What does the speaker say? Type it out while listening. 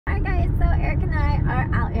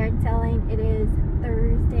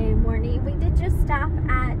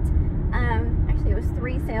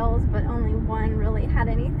sales, but only one really had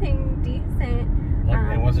anything decent.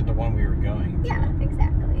 Like, it wasn't the one we were going to. Yeah,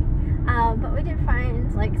 exactly. But we did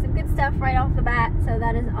find like some good stuff right off the bat, so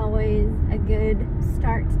that is always a good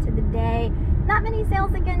start to the day. Not many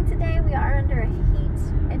sales again today. We are under a heat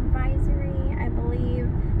advisory, I believe,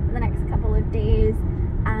 for the next couple of days.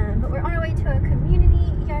 But we're on our way to a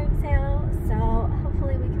community yard sale, so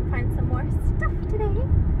hopefully we can find some more stuff today.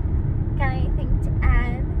 Got anything to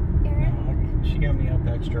add, Eric? No, she got me up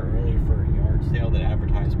extra early for a yard sale that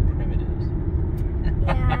advertised primitives.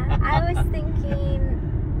 Yeah, I was thinking,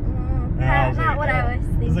 not what I was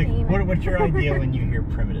thinking. Like, what's your idea when you hear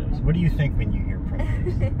primitives? What do you think when you hear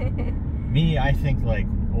primitives? Me, I think like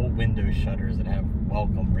old window shutters that have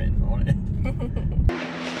welcome written on it.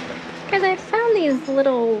 Guys, I found these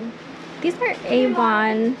are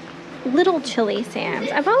Avon little chili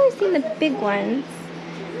Sams. I've always seen the big ones,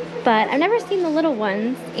 but I've never seen the little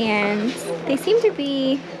ones, and they seem to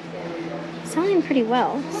be selling pretty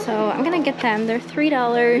well. So I'm gonna get them. They're $3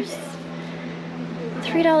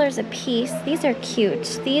 a piece. These are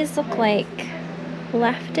cute. These look like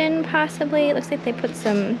left in, possibly. It looks like they put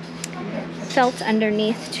some felt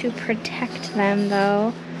underneath to protect them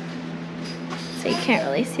though, so you can't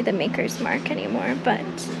really see the maker's mark anymore, but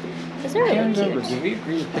those are really cute. Did we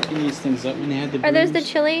agree with picking these things up when they had the brooms? Are those the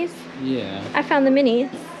chilies? Yeah. I found the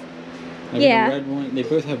minis. Like yeah. The red one, they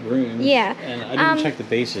both have brooms. Yeah. And I didn't check the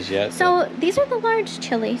bases yet. So these are the large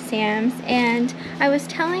chili Sams, and I was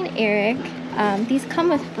telling Eric, these come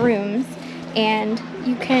with brooms, and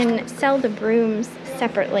you can sell the brooms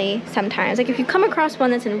separately sometimes. Like if you come across one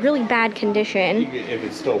that's in really bad condition, if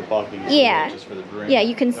it's still bucking, yeah, just for the broom, yeah,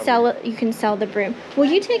 you can sell it. You can sell the broom. Will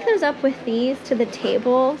you take those up with these to the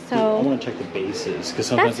table? So I want to check the bases because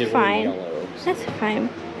sometimes that's they fine. were yellow. So. That's fine.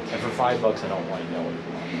 And for $5, I don't want yellow.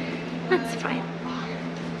 That's fine.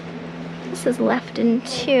 This is left in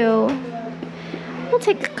 2. We'll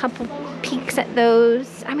take a couple peeks at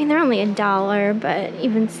those. I mean, they're only $1, but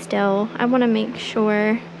even still, I want to make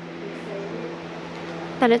sure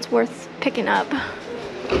that it's worth picking up.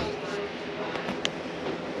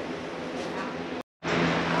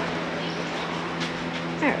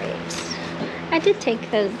 Alright. I did take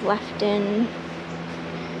those left in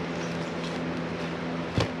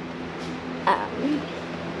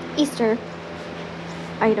Easter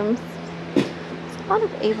items. There's a lot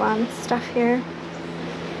of Avon stuff here.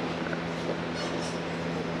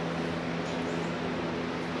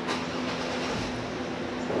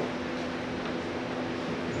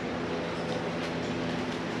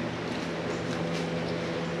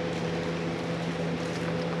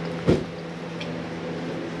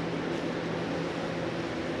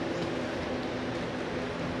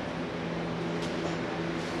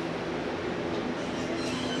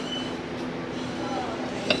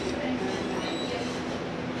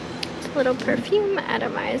 Little perfume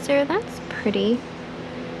atomizer, that's pretty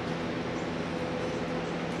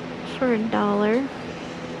for $1.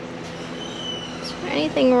 Is there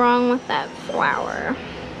anything wrong with that flower?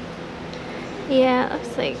 Yeah, it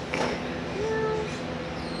looks like,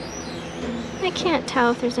 I can't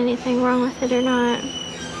tell if there's anything wrong with it or not.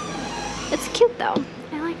 It's cute though,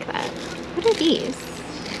 I like that. What are these?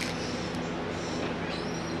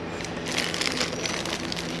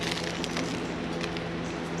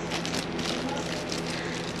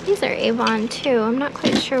 These are Avon too. I'm not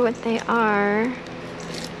quite sure what they are. I'm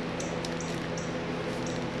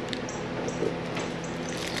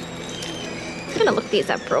gonna look these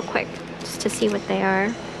up real quick just to see what they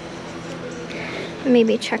are.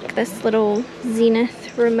 Maybe check this little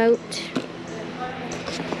Zenith remote.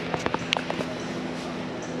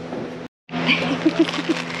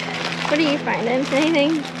 What are you finding?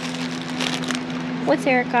 Anything? What's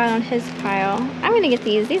Eric got on his pile? I'm gonna get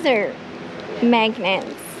these. These are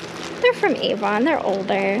magnets. They're from Avon. They're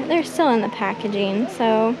older. They're still in the packaging,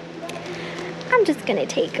 so I'm just gonna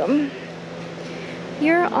take them.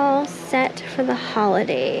 You're all set for the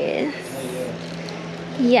holidays.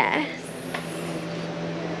 Yes.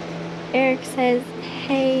 Eric says,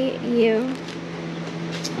 hey, you.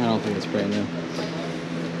 I don't think it's brand new.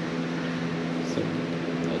 So,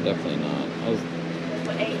 no, definitely not. I was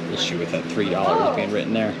the issue with that $3 being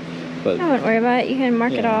written there, but I wouldn't worry about it. You can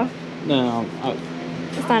mark it off. No,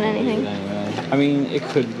 it's not anything. Anyway. I mean, it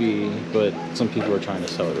could be, but some people are trying to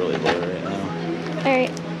sell it really low right now.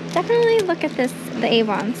 Alright, definitely look at this, the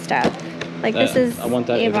Avon stuff. Like this is I want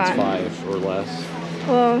that Avon. If it's 5 or less.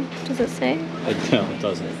 Well, does it say? No, it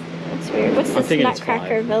doesn't. That's weird. What's this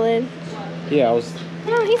Nutcracker Village? Yeah, I was...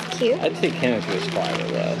 Oh, he's cute. I'd take him if it was 5 or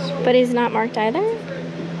less. But he's not marked either?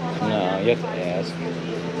 No, you have to ask.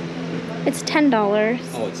 It's $10.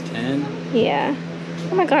 Oh, it's 10? Yeah.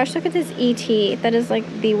 Oh my gosh, look at this ET. That is like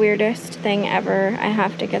the weirdest thing ever. I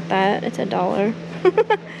have to get that. It's $1.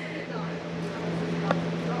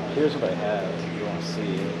 Here's what I have if you want to see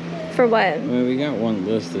it. For what? I mean, we got one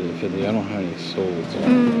listed at 50. I don't have any sold. So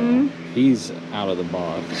he's out of the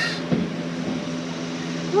box.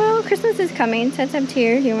 Well, Christmas is coming, so it's up to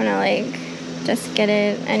you if you want to like just get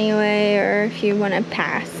it anyway or if you want to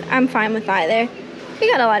pass. I'm fine with either.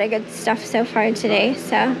 We got a lot of good stuff so far today,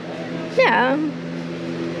 so yeah.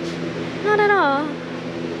 Not at all.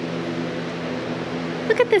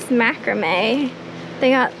 Look at this macrame.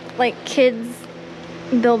 They got like kids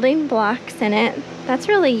building blocks in it. That's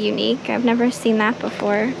really unique. I've never seen that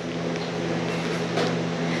before.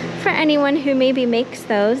 For anyone who maybe makes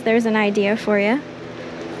those, there's an idea for you.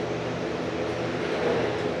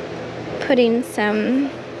 Putting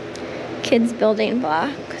some kids building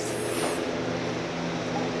blocks.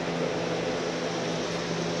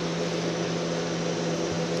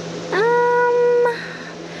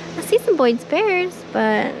 I see some Boyd's Bears,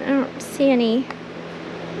 but I don't see any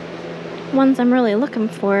ones I'm really looking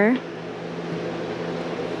for.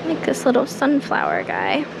 Like this little sunflower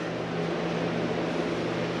guy.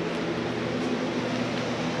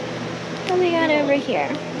 What do we got over here?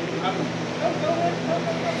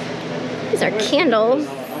 These are candles.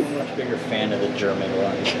 I'm a much bigger fan of the German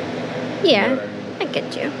ones. Yeah, I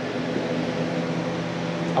get you.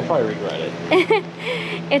 I'll probably regret it.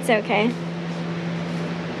 It's okay.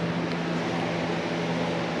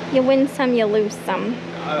 You win some, you lose some.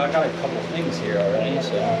 I got a couple things here already,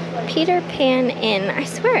 so. Peter Pan Inn. I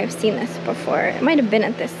swear I've seen this before. It might have been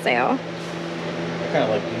at this sale. I kind of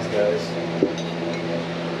like these guys.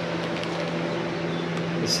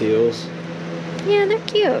 The seals. Yeah, they're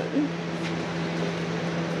cute.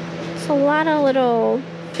 It's a lot of little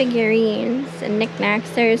figurines and knickknacks.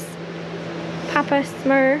 There's Papa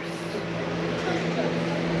Smurf,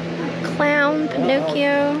 Clown,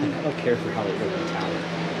 Pinocchio. I don't care for how they look in town.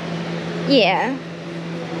 Yeah.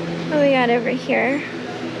 What do we got over here?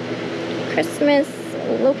 Christmas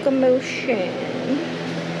locomotion.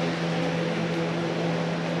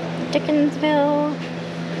 Dickinsville.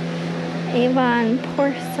 Avon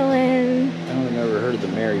porcelain. I don't ever heard of the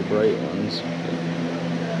Merry Bright ones.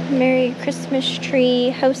 Merry Christmas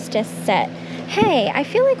tree hostess set. Hey, I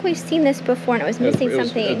feel like we've seen this before and it was missing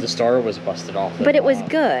something. The star was busted off. But it was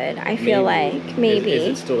good, I feel like. Maybe.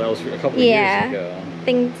 Is it still? That was a couple of years ago.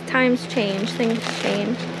 Times change. Things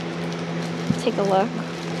change. Take a look.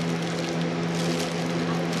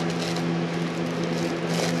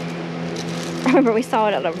 I remember we saw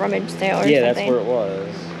it at a rummage sale or something. Yeah, that's where it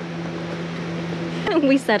was.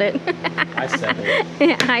 We said it. I said it.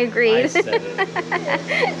 I agreed. I said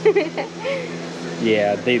it.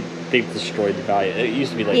 Yeah, they've destroyed the value. It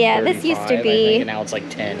used to be like 35, this used to be I think, and now it's like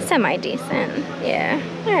 10. Semi-decent. Yeah.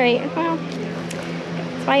 All right. Well,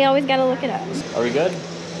 that's why you always got to look it up. Are we good? Yeah,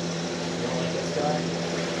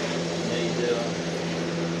 you do.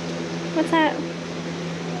 What's that?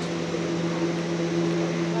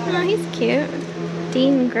 Oh, he's cute.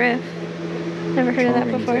 Dean Griff. Never heard of that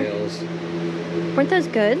before. Tales. Weren't those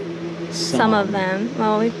good? Some of them.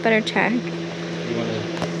 Well, we better check. You want to?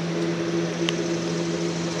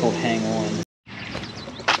 It's called Hang On.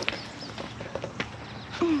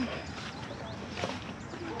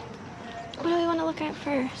 What do we want to look at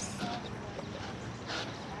first?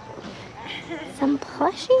 Some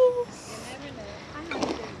plushies?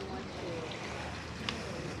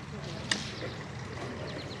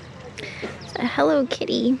 It's a Hello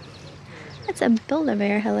Kitty. It's a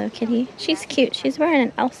Build-A-Bear Hello Kitty. She's cute. She's wearing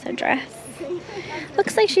an Elsa dress.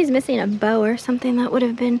 Looks like she's missing a bow or something that would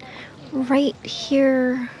have been right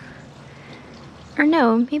here. Or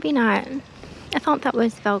no, maybe not. I thought that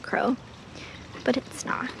was Velcro, but it's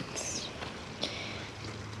not.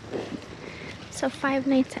 So Five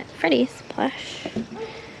Nights at Freddy's plush.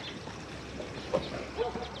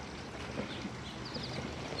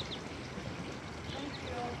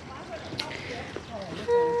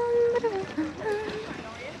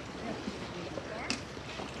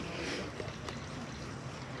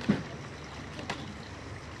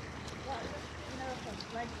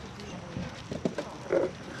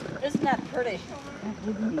 Isn't that pretty?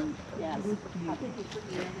 Yes.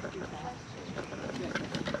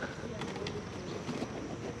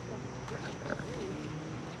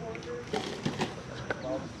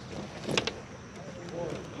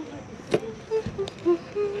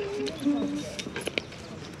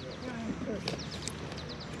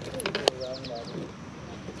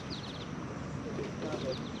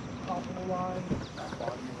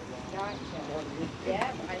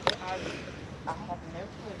 Yeah, I have never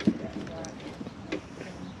put that.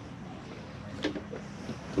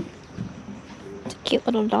 cute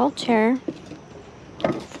little doll chair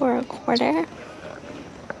for $25.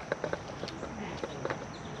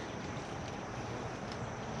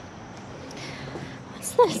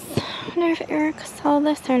 What's this? I wonder if Eric saw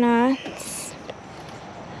this or not.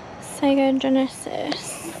 Sega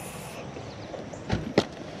Genesis.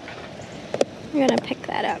 I'm gonna pick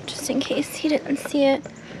that up just in case he didn't see it.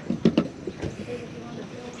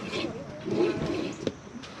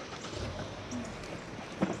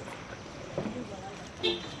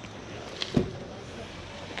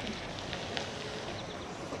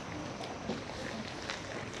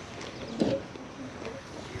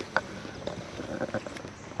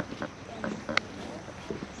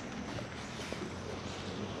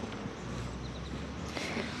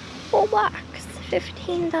 Full box,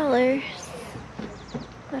 $15.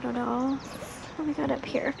 Little dolls. What we got up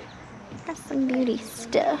here? Got some beauty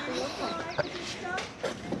stuff.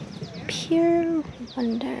 Pure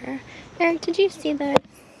Wonder. Eric, did you see this?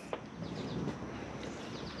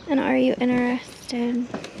 And are you interested?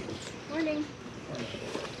 Morning.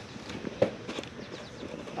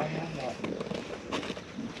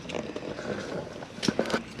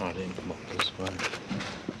 I didn't come up this way.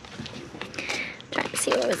 Trying to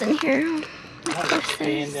see what was in here.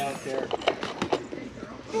 Stand out there.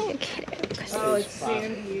 Okay. Oh, it's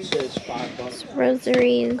Sandy. It says $5.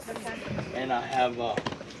 Rosaries. And I have a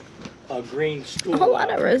green stool. A whole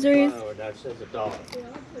lot of rosaries. Oh, that says $1.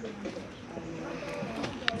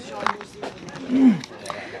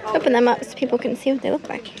 Open them up so people can see what they look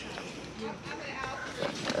like.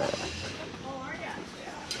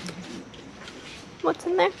 What's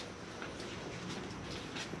in there?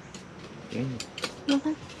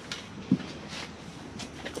 Nothing.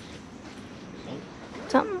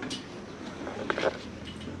 Something.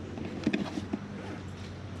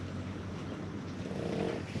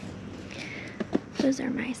 Those are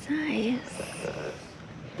my size.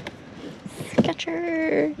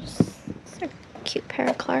 Skechers. These are a cute pair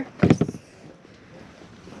of Clarks.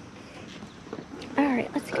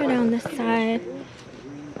 Alright, let's go down this side.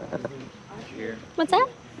 Here. What's that?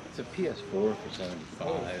 It's a PS4 for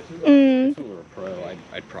 $75. Mm. If it were a Pro,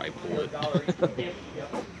 I'd probably pull it.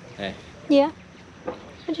 Hey, Yeah.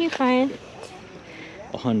 What'd you find?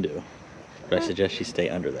 a hundo. But I suggest you stay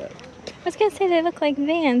under that. I was gonna say they look like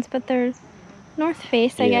Vans, but they're North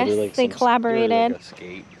Face, I Yeah, guess. they're like They some- collaborated. they're like a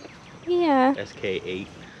skate. Yeah. SK8.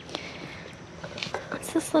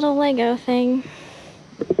 What's this little Lego thing?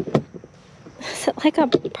 Is it like a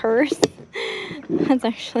purse? That's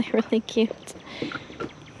actually really cute.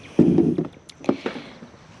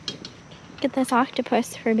 Get this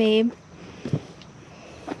octopus for Babe.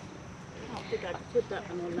 I think I could put that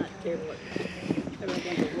one on that table.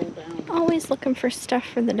 Everything to roll down. Always looking for stuff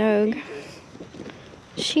for the dog.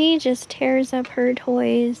 She just tears up her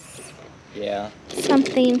toys. Yeah.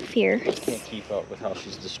 Something fierce. Can't keep up with how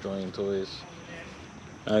she's destroying toys.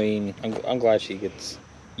 I mean, I'm glad she gets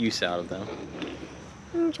use out of them.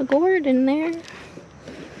 There's a gourd in there.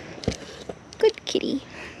 Good kitty.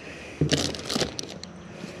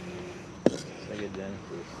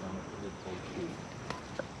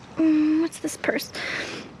 What's this purse?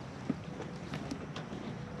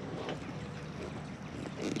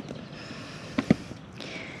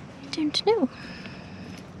 I don't know.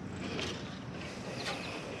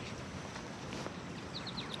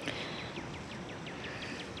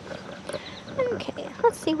 Okay,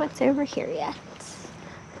 let's see what's over here yet.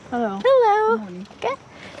 Hello. Hello. Morning. Good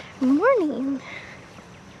morning.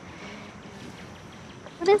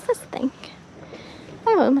 What is this thing?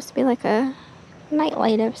 Oh, it must be like a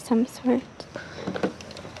nightlight of some sort.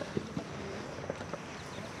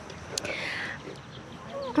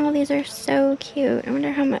 Oh, these are so cute. I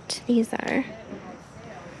wonder how much these are.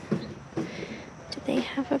 Do they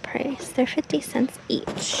have a price? They're 50 cents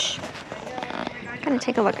each. I'm gonna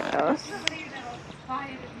take a look at those.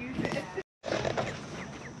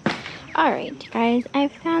 Alright, guys, I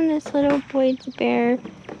found this little Boyd's Bear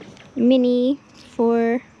mini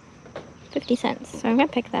for 50 cents, so I'm gonna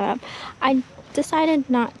pick that up. I decided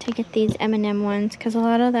not to get these M&M ones because a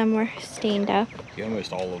lot of them were stained up. Yeah,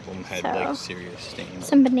 almost all of them had So, like serious stains.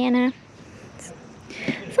 Some bananas.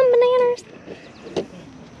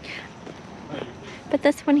 But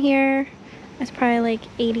this one here is probably like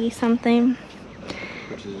 80 something.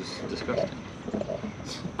 Which is disgusting.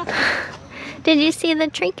 Did you see the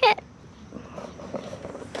trinket?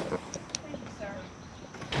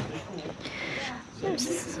 There's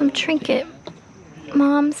some trinket.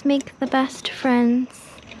 Moms make the best friends.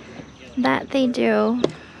 That they do.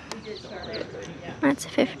 That's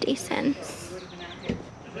 50 cents.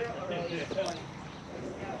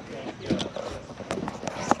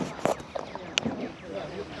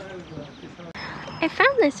 I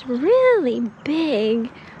found this really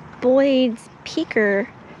big Boyd's Peaker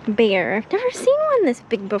bear. I've never seen one this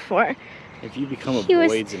big before. If you become a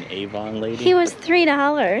Boyd's and Avon lady. He was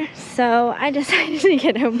 $3, so I decided to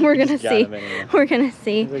get him. We're gonna see. Anyway. We're gonna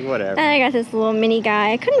see. Like, whatever. And I got this little mini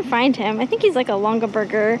guy. I couldn't find him. I think he's like a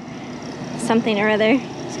Longaberger something or other.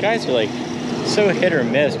 These guys are like so hit or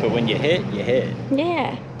miss, but when you hit, you hit.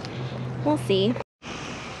 Yeah. We'll see.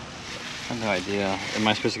 I have no idea. Am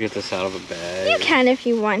I supposed to get this out of a bag? You can if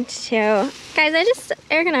you want to. Guys,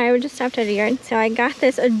 Eric and I just stopped at a yard, so I got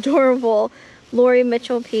this adorable Lori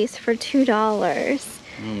Mitchell piece for $2. I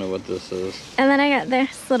don't know what this is. And then I got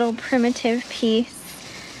this little primitive piece.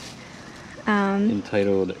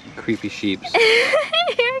 Entitled Creepy Sheeps.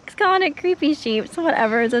 Eric's calling it Creepy Sheeps.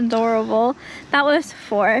 Whatever, it's adorable. That was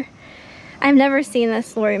 $4. I've never seen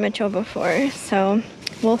this Lori Mitchell before, so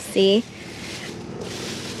we'll see.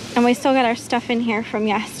 And we still got our stuff in here from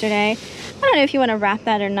yesterday. I don't know if you want to wrap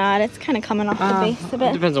that or not. It's kind of coming off the base a bit.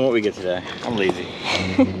 It depends on what we get today. I'm lazy.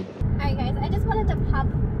 Alright guys, I just wanted to pop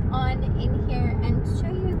on in here and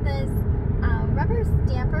show you this rubber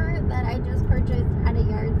stamper that I just purchased at a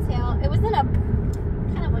yard sale. It was in a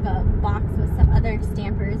kind of like a box with some other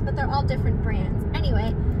stampers, but they're all different brands.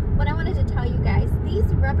 Anyway, what I wanted to tell you guys, these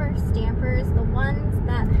rubber stampers, the ones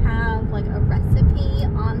that have like a recipe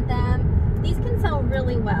on them, these can sell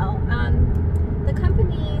really well. The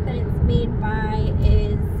company that it's made by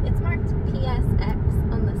it's marked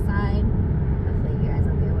PSX on the side. Hopefully you guys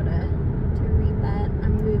will be able to read that.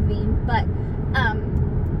 I'm moving, but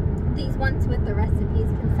these ones with the recipes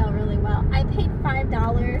can sell really well. I paid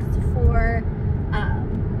 $5 for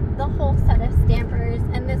the whole set of stampers,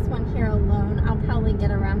 and this one here alone, I'll probably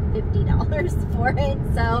get around $50 for it.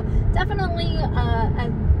 So definitely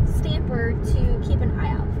a stamper to keep